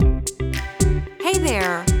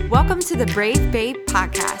there. Welcome to the Brave Babe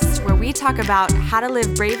podcast, where we talk about how to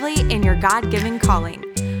live bravely in your God-given calling.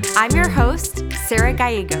 I'm your host, Sarah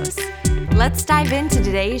Gallegos. Let's dive into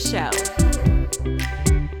today's show.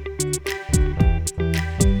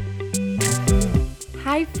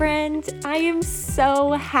 Hi, friend. I am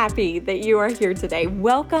so happy that you are here today.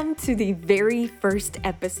 Welcome to the very first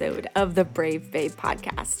episode of the Brave Babe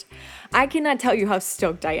podcast. I cannot tell you how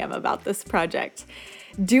stoked I am about this project.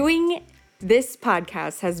 Doing this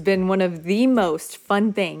podcast has been one of the most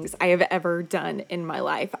fun things I have ever done in my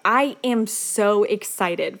life. I am so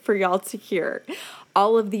excited for y'all to hear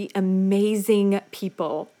all of the amazing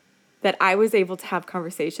people that I was able to have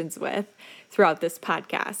conversations with throughout this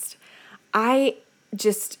podcast. I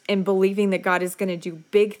just am believing that God is going to do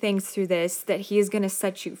big things through this, that He is going to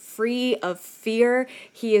set you free of fear.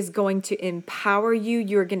 He is going to empower you.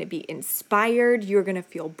 You're going to be inspired. You're going to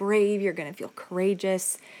feel brave. You're going to feel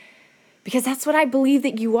courageous. Because that's what I believe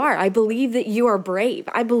that you are. I believe that you are brave.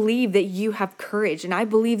 I believe that you have courage. And I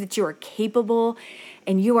believe that you are capable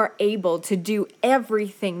and you are able to do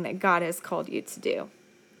everything that God has called you to do.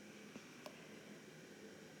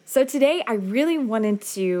 So today, I really wanted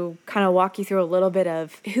to kind of walk you through a little bit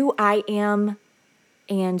of who I am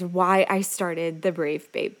and why I started the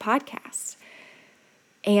Brave Babe podcast.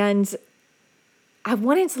 And I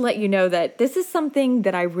wanted to let you know that this is something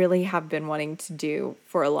that I really have been wanting to do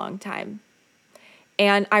for a long time.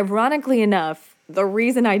 And ironically enough, the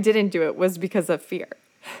reason I didn't do it was because of fear.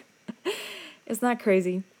 Isn't that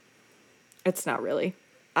crazy? It's not really.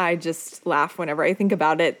 I just laugh whenever I think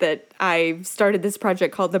about it, that I started this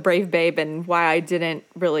project called The Brave Babe, and why I didn't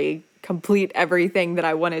really complete everything that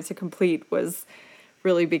I wanted to complete was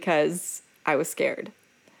really because I was scared.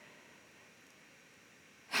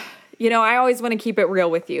 You know, I always want to keep it real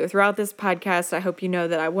with you. Throughout this podcast, I hope you know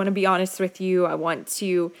that I want to be honest with you. I want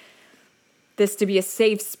this to be a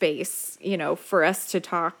safe space, for us to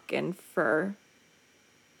talk and for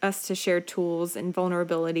us to share tools and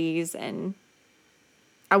vulnerabilities, and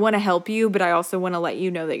I want to help you, but I also want to let you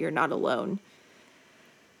know that you're not alone.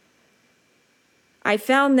 I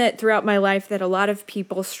found that throughout my life that a lot of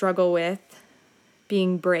people struggle with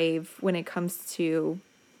being brave when it comes to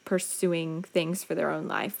pursuing things for their own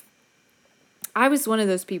life. I was one of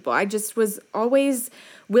those people. I just was always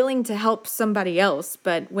willing to help somebody else,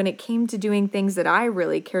 but when it came to doing things that I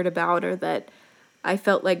really cared about or that I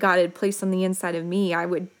felt like God had placed on the inside of me, I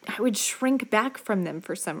would shrink back from them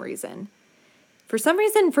for some reason. For some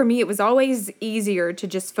reason, for me, it was always easier to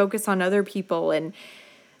just focus on other people and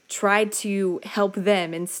try to help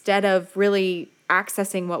them instead of really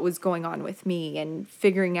accessing what was going on with me and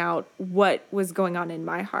figuring out what was going on in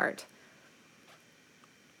my heart.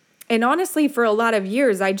 And honestly, for a lot of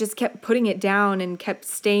years, I just kept putting it down and kept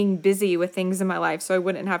staying busy with things in my life so I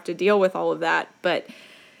wouldn't have to deal with all of that. But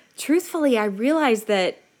truthfully, I realized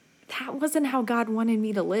that wasn't how God wanted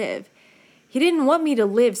me to live. He didn't want me to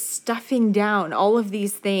live stuffing down all of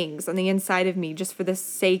these things on the inside of me just for the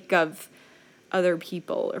sake of other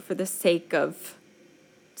people or for the sake of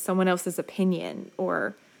someone else's opinion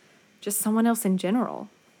or just someone else in general.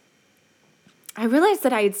 I realized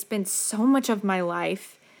that I had spent so much of my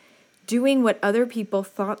life doing what other people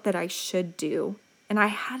thought that I should do, and I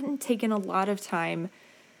hadn't taken a lot of time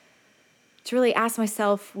to really ask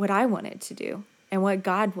myself what I wanted to do and what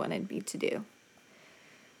God wanted me to do.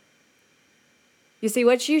 You see,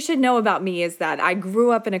 what you should know about me is that I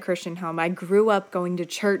grew up in a Christian home. I grew up going to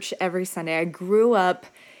church every Sunday. I grew up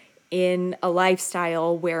in a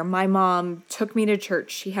lifestyle where my mom took me to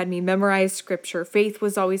church. She had me memorize scripture. Faith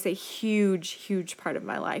was always a huge, huge part of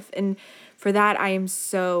my life. And for that, I am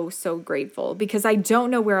so, so grateful, because I don't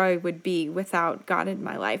know where I would be without God in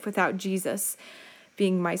my life, without Jesus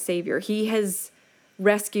being my Savior. He has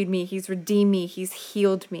rescued me. He's redeemed me. He's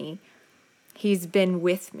healed me. He's been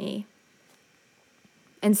with me.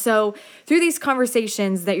 And so through these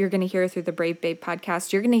conversations that you're going to hear through the Brave Babe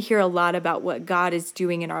podcast, you're going to hear a lot about what God is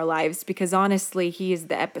doing in our lives, because honestly, He is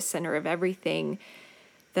the epicenter of everything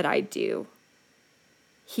that I do.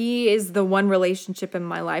 He is the one relationship in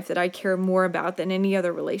my life that I care more about than any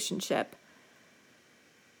other relationship.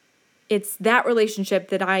 It's that relationship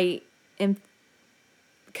that I am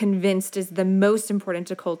convinced is the most important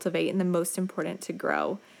to cultivate and the most important to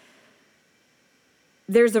grow.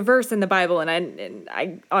 There's a verse in the Bible, and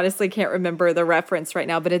I honestly can't remember the reference right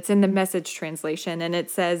now, but it's in the Message translation, and it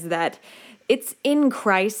says that it's in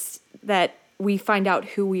Christ that we find out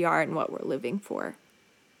who we are and what we're living for.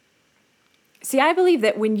 See, I believe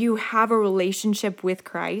that when you have a relationship with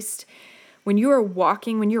Christ, when you are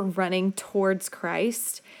walking, when you're running towards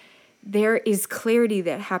Christ, there is clarity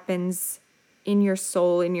that happens in your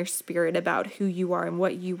soul, in your spirit about who you are and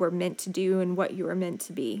what you were meant to do and what you were meant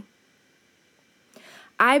to be.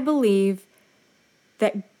 I believe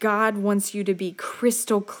that God wants you to be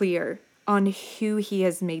crystal clear on who He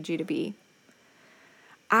has made you to be.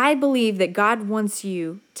 I believe that God wants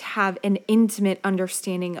you to have an intimate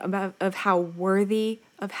understanding of how worthy,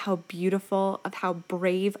 of how beautiful, of how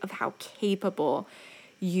brave, of how capable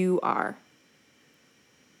you are.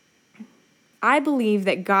 I believe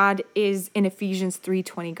that God is in Ephesians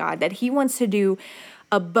 3:20 God, that He wants to do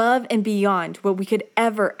above and beyond what we could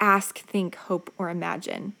ever ask, think, hope, or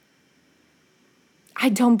imagine. I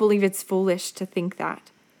don't believe it's foolish to think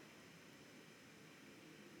that.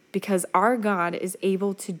 Because our God is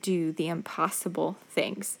able to do the impossible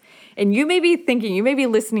things. And you may be thinking, you may be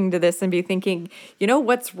listening to this and be thinking, you know,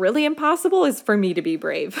 what's really impossible is for me to be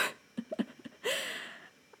brave.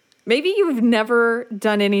 Maybe you've never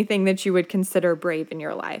done anything that you would consider brave in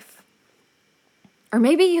your life. Or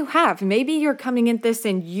maybe you have. Maybe you're coming at this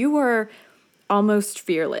and you are almost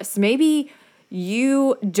fearless. Maybe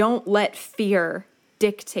you don't let fear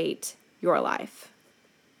dictate your life.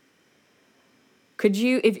 Could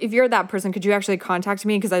you, if you're that person, could you actually contact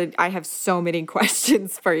me? Because I have so many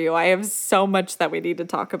questions for you. I have so much that we need to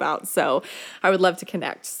talk about. So I would love to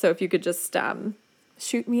connect. So if you could just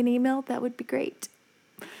shoot me an email, that would be great.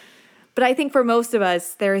 But I think for most of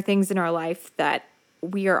us, there are things in our life that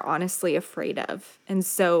we are honestly afraid of. And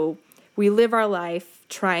so we live our life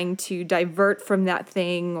trying to divert from that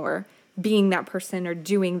thing or being that person or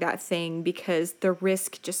doing that thing because the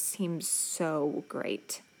risk just seems so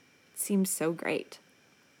great. It seems so great.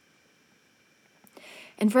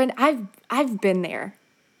 And friend, I've been there.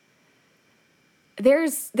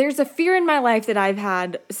 There's a fear in my life that I've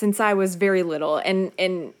had since I was very little. And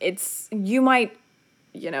it's, you might,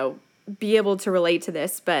 be able to relate to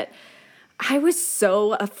this, but I was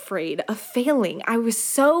so afraid of failing. I was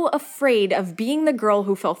so afraid of being the girl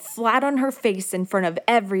who fell flat on her face in front of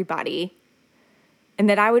everybody and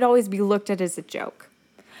that I would always be looked at as a joke.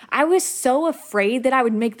 I was so afraid that I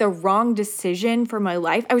would make the wrong decision for my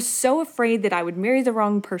life. I was so afraid that I would marry the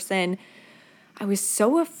wrong person. I was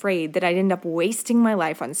so afraid that I'd end up wasting my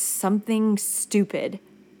life on something stupid.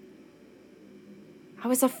 I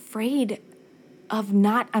was afraid of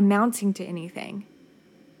not amounting to anything.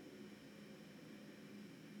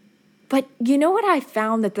 But you know what I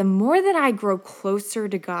found? That the more that I grow closer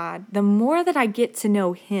to God, the more that I get to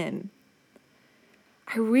know Him,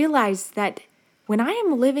 I realize that when I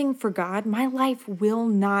am living for God, my life will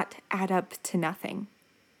not add up to nothing.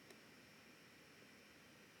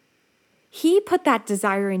 He put that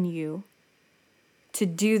desire in you to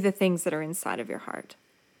do the things that are inside of your heart.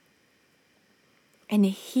 And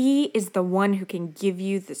He is the one who can give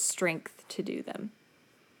you the strength to do them.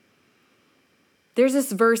 There's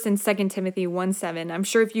this verse in 2 Timothy 1:7. I'm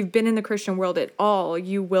sure if you've been in the Christian world at all,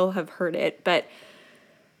 you will have heard it. But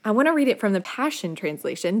I want to read it from the Passion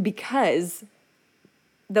Translation because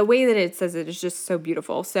the way that it says it is just so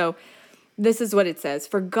beautiful. So this is what it says.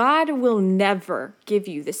 For God will never give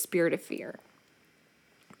you the spirit of fear,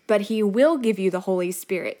 but He will give you the Holy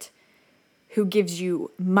Spirit, who gives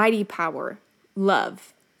you mighty power,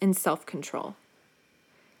 love, and self-control.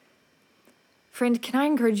 Friend, can I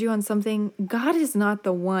encourage you on something? God is not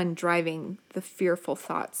the one driving the fearful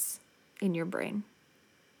thoughts in your brain.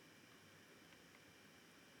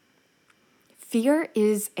 Fear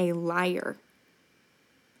is a liar.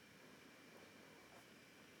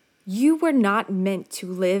 You were not meant to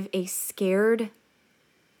live a scared,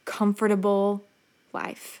 comfortable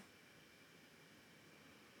life.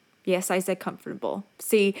 Yes, I said comfortable.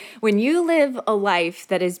 See, when you live a life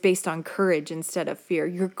that is based on courage instead of fear,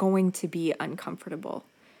 you're going to be uncomfortable.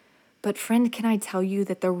 But friend, can I tell you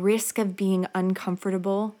that the risk of being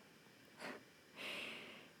uncomfortable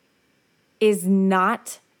is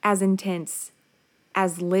not as intense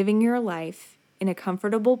as living your life in a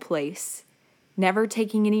comfortable place, never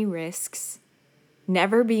taking any risks,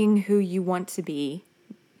 never being who you want to be,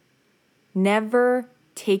 never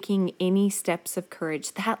taking any steps of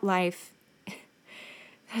courage. That life,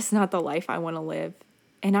 that's not the life I want to live.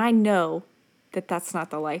 And I know that that's not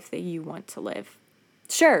the life that you want to live.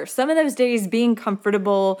 Sure, some of those days being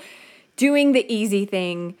comfortable, doing the easy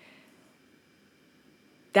thing,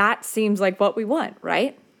 that seems like what we want,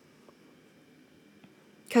 right?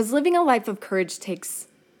 Because living a life of courage takes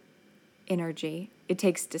energy. It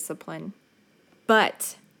takes discipline.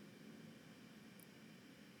 But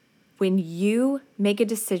when you make a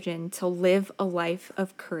decision to live a life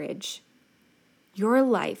of courage, your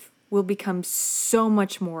life will become so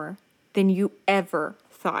much more than you ever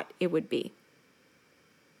thought it would be.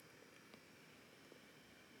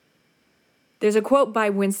 There's a quote by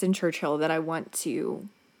Winston Churchill that I want to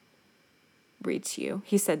read to you.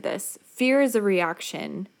 He said this: "Fear is a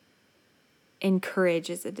reaction and courage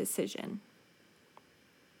is a decision."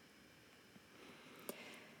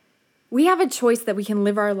 We have a choice that we can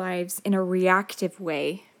live our lives in a reactive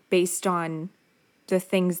way based on the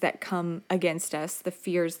things that come against us, the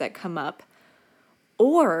fears that come up.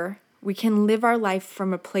 Or we can live our life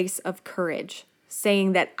from a place of courage,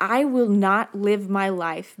 saying that I will not live my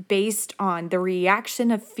life based on the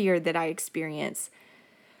reaction of fear that I experience,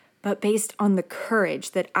 but based on the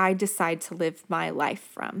courage that I decide to live my life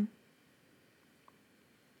from.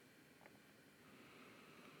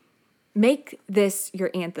 Make this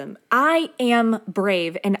your anthem. I am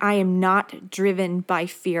brave and I am not driven by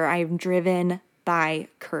fear. I am driven by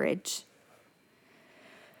courage.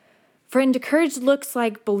 Friend, courage looks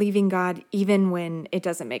like believing God even when it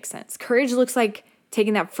doesn't make sense. Courage looks like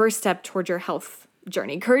taking that first step toward your health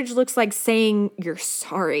journey. Courage looks like saying you're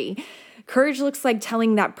sorry. Courage looks like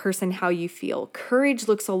telling that person how you feel. Courage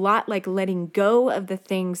looks a lot like letting go of the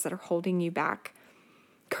things that are holding you back.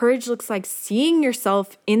 Courage looks like seeing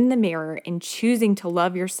yourself in the mirror and choosing to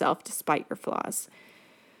love yourself despite your flaws.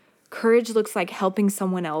 Courage looks like helping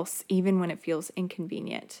someone else even when it feels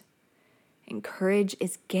inconvenient. And courage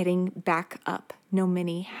is getting back up no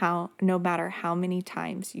matter how many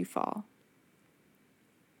times you fall.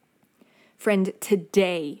 Friend,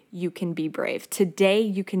 today you can be brave. Today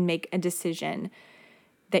you can make a decision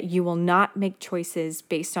that you will not make choices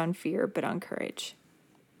based on fear, but on courage.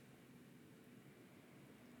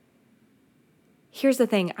 Here's the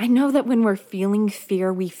thing. I know that when we're feeling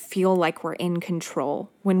fear, we feel like we're in control,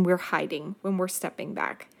 when we're hiding, when we're stepping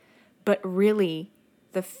back. But really,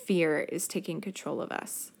 the fear is taking control of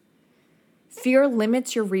us. Fear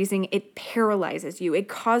limits your reasoning. It paralyzes you. It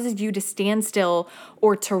causes you to stand still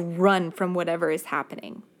or to run from whatever is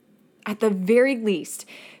happening. At the very least,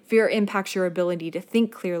 fear impacts your ability to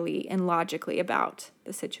think clearly and logically about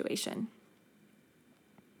the situation.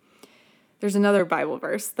 There's another Bible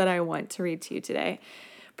verse that I want to read to you today.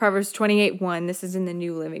 Proverbs 28:1, this is in the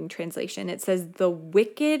New Living Translation. It says, "The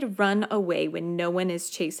wicked run away when no one is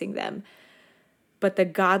chasing them, but the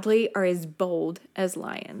godly are as bold as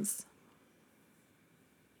lions."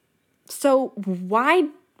 So why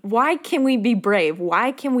can we be brave?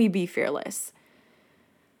 Why can we be fearless?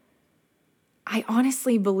 I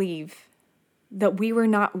honestly believe that we were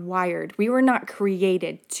not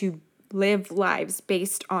created to live lives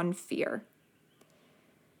based on fear.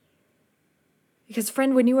 Because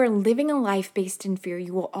friend, when you are living a life based in fear,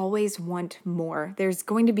 you will always want more. There's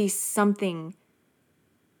going to be something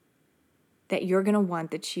that you're going to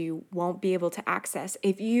want that you won't be able to access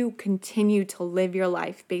if you continue to live your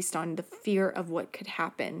life based on the fear of what could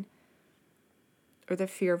happen or the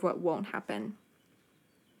fear of what won't happen.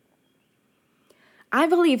 I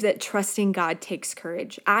believe that trusting God takes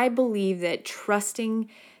courage. I believe that trusting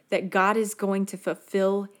that God is going to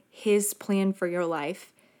fulfill His plan for your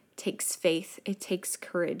life takes faith. It takes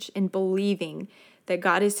courage and believing that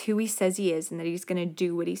God is who He says He is and that He's going to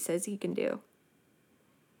do what He says He can do.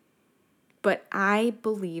 But I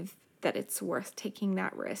believe that it's worth taking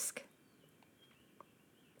that risk.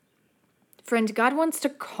 Friend, God wants to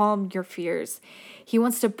calm your fears. He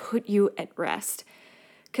wants to put you at rest.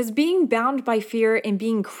 Because being bound by fear and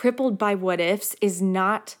being crippled by what ifs is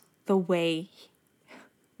not the way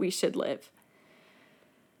we should live.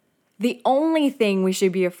 The only thing we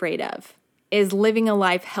should be afraid of is living a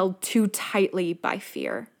life held too tightly by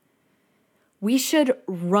fear. We should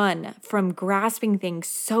run from grasping things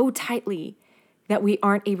so tightly that we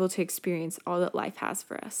aren't able to experience all that life has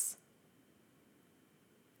for us.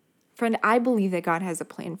 Friend, I believe that God has a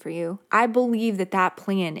plan for you. I believe that that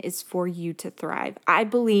plan is for you to thrive. I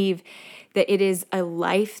believe that it is a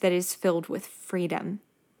life that is filled with freedom.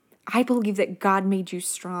 I believe that God made you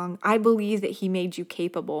strong. I believe that He made you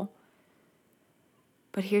capable.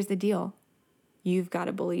 But here's the deal. You've got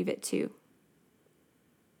to believe it too.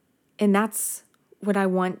 And that's what I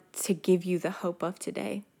want to give you the hope of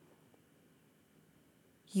today.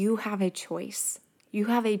 You have a choice. You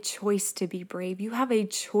have a choice to be brave. You have a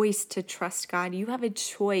choice to trust God. You have a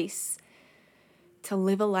choice to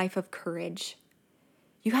live a life of courage.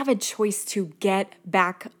 You have a choice to get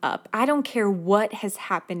back up. I don't care what has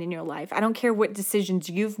happened in your life. I don't care what decisions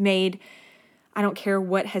you've made. I don't care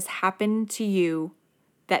what has happened to you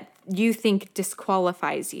that you think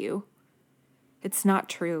disqualifies you. It's not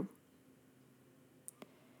true.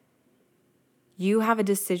 You have a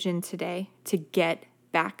decision today to get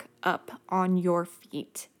back up on your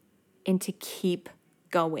feet and to keep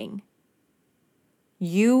going.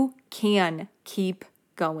 You can keep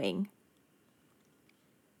going.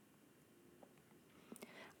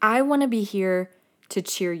 I want to be here to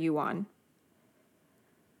cheer you on.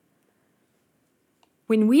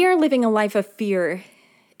 When we are living a life of fear,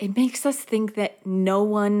 it makes us think that no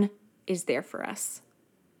one is there for us.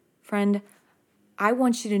 Friend, I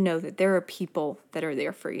want you to know that there are people that are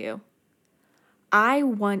there for you. I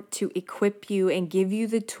want to equip you and give you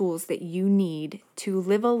the tools that you need to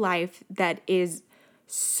live a life that is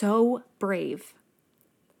so brave.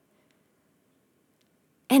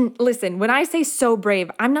 And listen, when I say so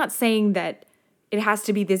brave, I'm not saying that it has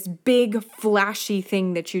to be this big, flashy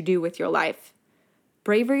thing that you do with your life.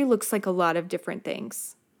 Bravery looks like a lot of different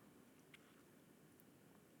things.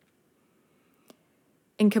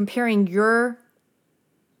 And comparing your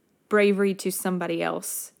bravery to somebody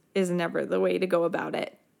else is never the way to go about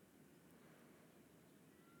it.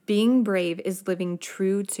 Being brave is living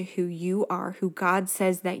true to who you are, who God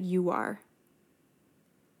says that you are,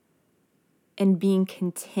 and being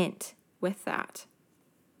content with that.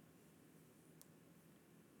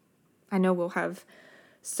 I know we'll have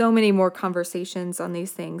so many more conversations on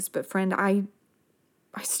these things, but friend, I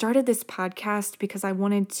started this podcast because I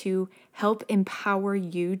wanted to help empower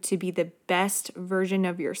you to be the best version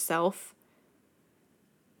of yourself,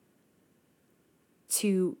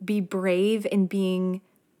 to be brave in being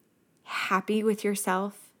happy with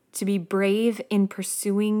yourself, to be brave in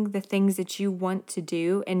pursuing the things that you want to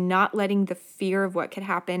do and not letting the fear of what could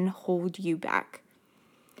happen hold you back.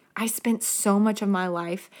 I spent so much of my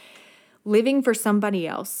life living for somebody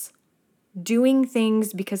else, doing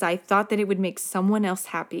things because I thought that it would make someone else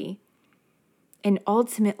happy. And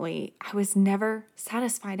ultimately, I was never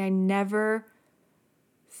satisfied. I never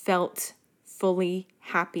felt fully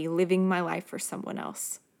happy living my life for someone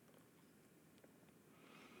else.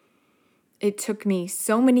 It took me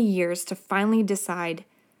so many years to finally decide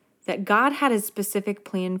that God had a specific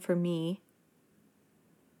plan for me.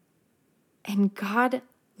 And God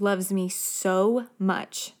loves me so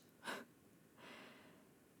much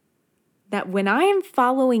that when I am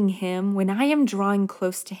following Him, when I am drawing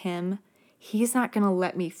close to Him, He's not going to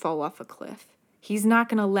let me fall off a cliff. He's not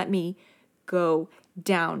going to let me go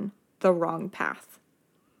down the wrong path.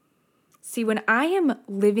 See, when I am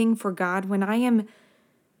living for God, when I am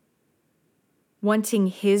wanting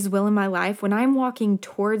His will in my life, when I'm walking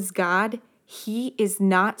towards God, He is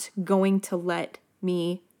not going to let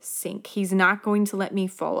me sink. He's not going to let me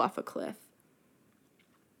fall off a cliff.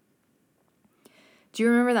 Do you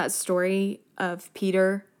remember that story of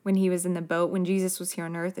Peter when he was in the boat, when Jesus was here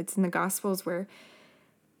on earth? It's in the Gospels where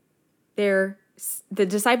the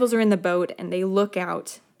disciples are in the boat and they look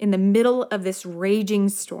out in the middle of this raging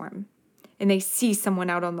storm and they see someone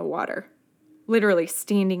out on the water, literally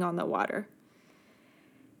standing on the water.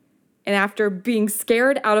 And after being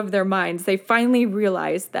scared out of their minds, they finally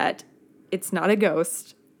realize that it's not a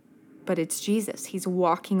ghost, but it's Jesus. He's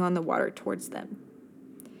walking on the water towards them.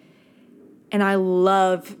 And I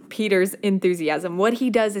love Peter's enthusiasm. What he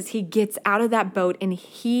does is he gets out of that boat and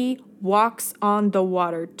he walks on the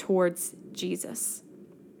water towards Jesus.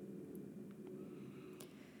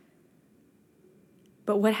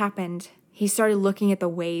 But what happened? He started looking at the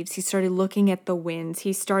waves. He started looking at the winds.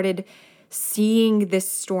 He started seeing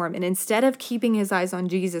this storm. And instead of keeping his eyes on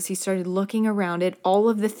Jesus, he started looking around at all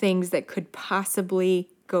of the things that could possibly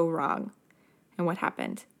go wrong. And what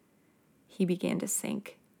happened? He began to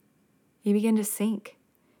sink. He began to sink.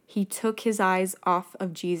 He took his eyes off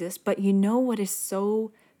of Jesus. But you know what is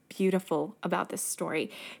so beautiful about this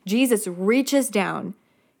story? Jesus reaches down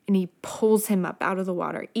and he pulls him up out of the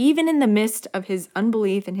water, even in the midst of his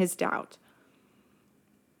unbelief and his doubt.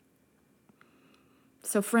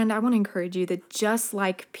 So friend, I want to encourage you that just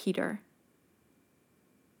like Peter,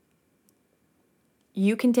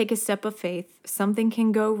 you can take a step of faith. Something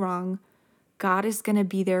can go wrong. God is going to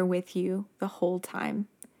be there with you the whole time.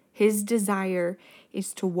 His desire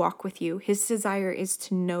is to walk with you. His desire is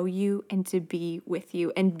to know you and to be with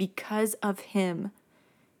you. And because of Him,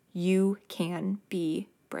 you can be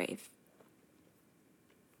brave.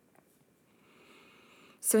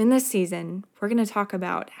 So in this season, we're going to talk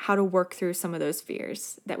about how to work through some of those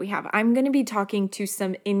fears that we have. I'm going to be talking to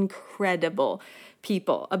some incredible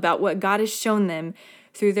people about what God has shown them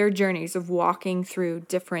through their journeys of walking through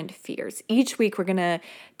different fears. Each week, we're going to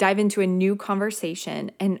dive into a new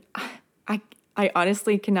conversation, and I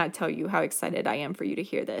honestly cannot tell you how excited I am for you to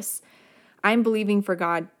hear this. I'm believing for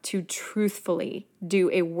God to truthfully do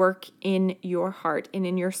a work in your heart and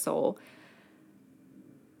in your soul.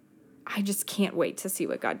 I just can't wait to see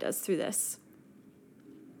what God does through this.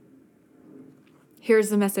 Here's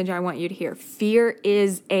the message I want you to hear. Fear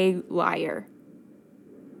is a liar.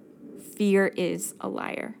 Fear is a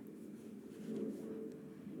liar.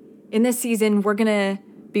 In this season, we're going to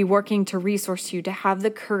be working to resource you to have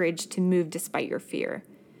the courage to move despite your fear.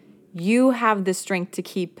 You have the strength to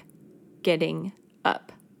keep getting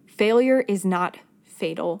up. Failure is not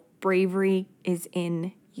fatal. Bravery is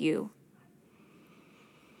in you.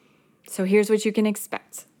 So here's what you can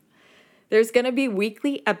expect. There's going to be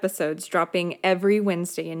weekly episodes dropping every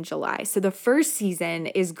Wednesday in July. So the first season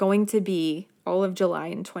is going to be all of July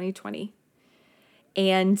in 2020.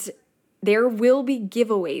 And there will be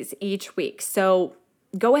giveaways each week. So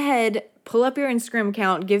go ahead, pull up your Instagram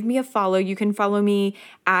account, give me a follow. You can follow me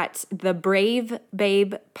at the Brave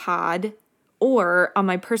Babe Pod or on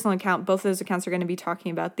my personal account. Both of those accounts are going to be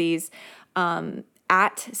talking about these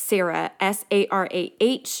at Sarah, Sarah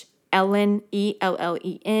Ellen,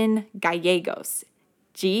 Ellen, Gallegos,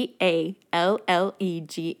 Gallegos,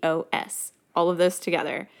 all of those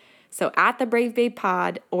together. So at the Brave Babe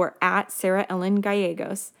Pod or at Sarah Ellen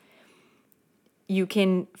Gallegos, you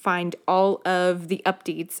can find all of the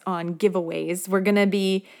updates on giveaways. We're going to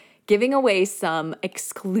be giving away some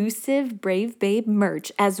exclusive Brave Babe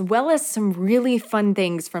merch, as well as some really fun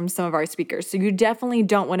things from some of our speakers. So you definitely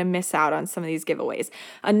don't want to miss out on some of these giveaways.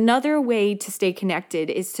 Another way to stay connected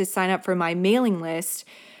is to sign up for my mailing list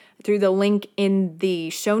through the link in the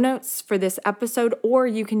show notes for this episode, or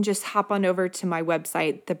you can just hop on over to my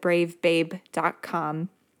website, thebravebabe.com.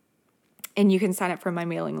 And you can sign up for my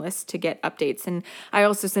mailing list to get updates. And I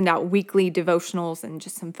also send out weekly devotionals and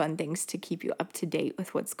just some fun things to keep you up to date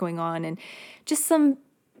with what's going on and just some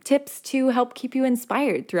tips to help keep you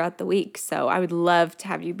inspired throughout the week. So I would love to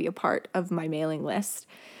have you be a part of my mailing list.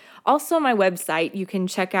 Also on my website, you can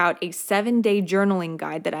check out a 7-day journaling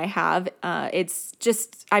guide that I have.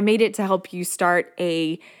 I made it to help you start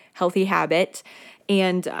a healthy habit.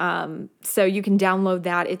 And so you can download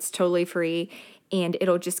that. It's totally free. And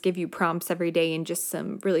it'll just give you prompts every day and just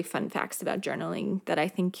some really fun facts about journaling that I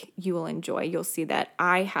think you will enjoy. You'll see that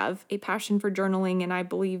I have a passion for journaling, and I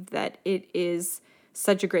believe that it is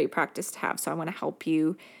such a great practice to have. So I want to help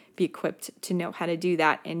you be equipped to know how to do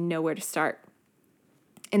that and know where to start.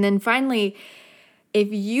 And then finally, if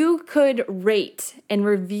you could rate and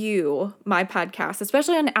review my podcast,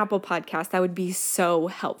 especially on Apple Podcasts, that would be so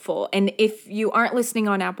helpful. And if you aren't listening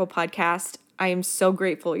on Apple Podcast, I am so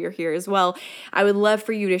grateful you're here as well. I would love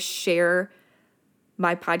for you to share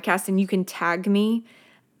my podcast, and you can tag me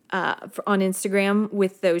on Instagram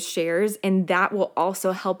with those shares, and that will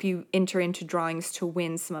also help you enter into drawings to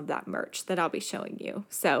win some of that merch that I'll be showing you.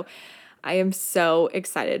 So I am so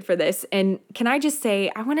excited for this. And can I just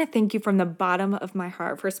say, I want to thank you from the bottom of my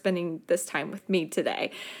heart for spending this time with me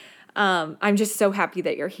today. I'm just so happy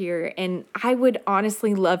that you're here, and I would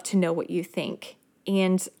honestly love to know what you think.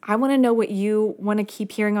 And I want to know what you want to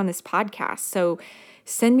keep hearing on this podcast. So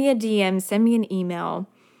send me a DM, send me an email.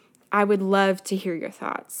 I would love to hear your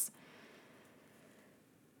thoughts.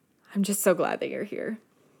 I'm just so glad that you're here.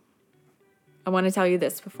 I want to tell you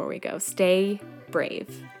this before we go. Stay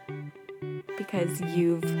brave, because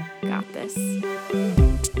you've got this.